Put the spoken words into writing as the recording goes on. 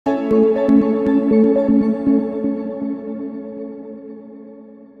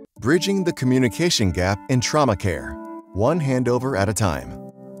Bridging the communication gap in trauma care, one handover at a time.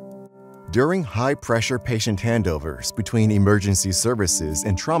 During high-pressure patient handovers between emergency services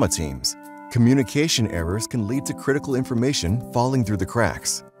and trauma teams, communication errors can lead to critical information falling through the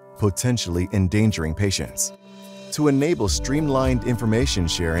cracks, potentially endangering patients. To enable streamlined information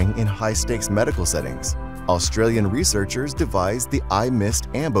sharing in high-stakes medical settings, Australian researchers devised the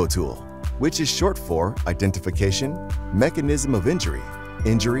IMIST-AMBO tool, which is short for Identification, Mechanism of Injury,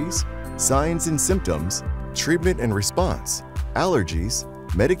 Injuries, Signs and Symptoms, Treatment and Response, Allergies,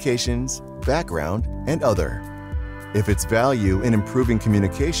 Medications, Background, and Other. If its value in improving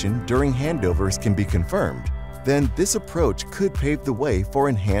communication during handovers can be confirmed, then this approach could pave the way for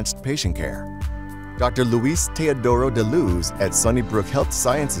enhanced patient care. Dr. Luis Teodoro de Luz at Sunnybrook Health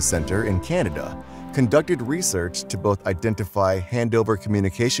Sciences Center in Canada conducted research to both identify handover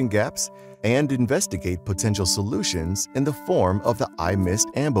communication gaps and investigate potential solutions in the form of the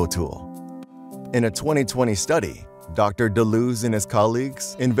IMIST-AMBO tool. In a 2020 study, Dr. de Luz and his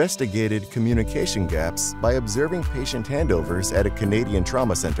colleagues investigated communication gaps by observing patient handovers at a Canadian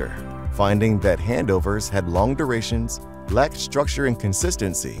trauma center, finding that handovers had long durations, lacked structure and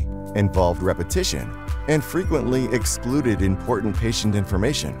consistency, involved repetition, and frequently excluded important patient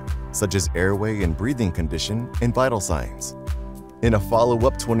information, such as airway and breathing condition and vital signs. In a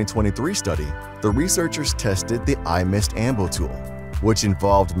follow-up 2023 study, the researchers tested the IMIST-AMBO tool, which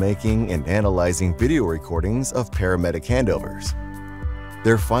involved making and analyzing video recordings of paramedic handovers.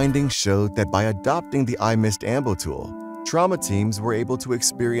 Their findings showed that by adopting the IMIST-AMBO tool, trauma teams were able to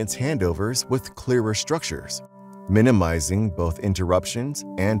experience handovers with clearer structures, minimizing both interruptions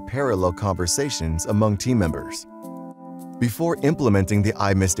and parallel conversations among team members. Before implementing the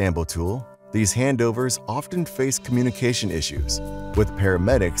IMIST-AMBO tool, these handovers often face communication issues, with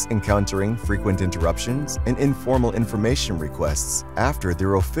paramedics encountering frequent interruptions and informal information requests after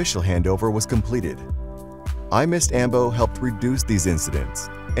their official handover was completed. IMIST-AMBO helped reduce these incidents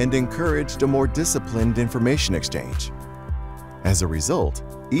and encouraged a more disciplined information exchange. As a result,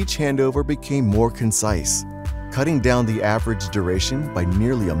 each handover became more concise, cutting down the average duration by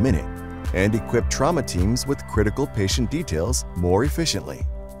nearly a minute, and equipped trauma teams with critical patient details more efficiently.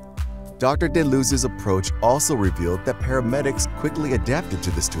 Dr. de Luz's approach also revealed that paramedics quickly adapted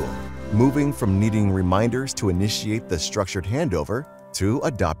to this tool, moving from needing reminders to initiate the structured handover to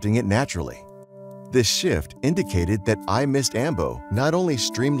adopting it naturally. This shift indicated that IMIST-AMBO not only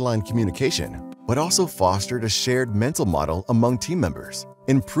streamlined communication, but also fostered a shared mental model among team members,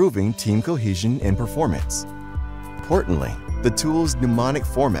 improving team cohesion and performance. Importantly, the tool's mnemonic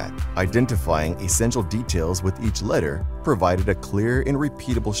format, identifying essential details with each letter, provided a clear and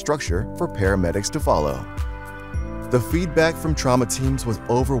repeatable structure for paramedics to follow. The feedback from trauma teams was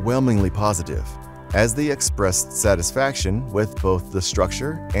overwhelmingly positive, as they expressed satisfaction with both the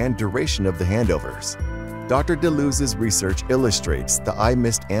structure and duration of the handovers. Dr. de Luz's research illustrates the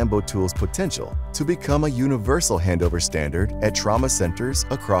IMIST-AMBO tool's potential to become a universal handover standard at trauma centers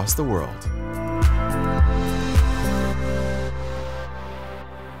across the world.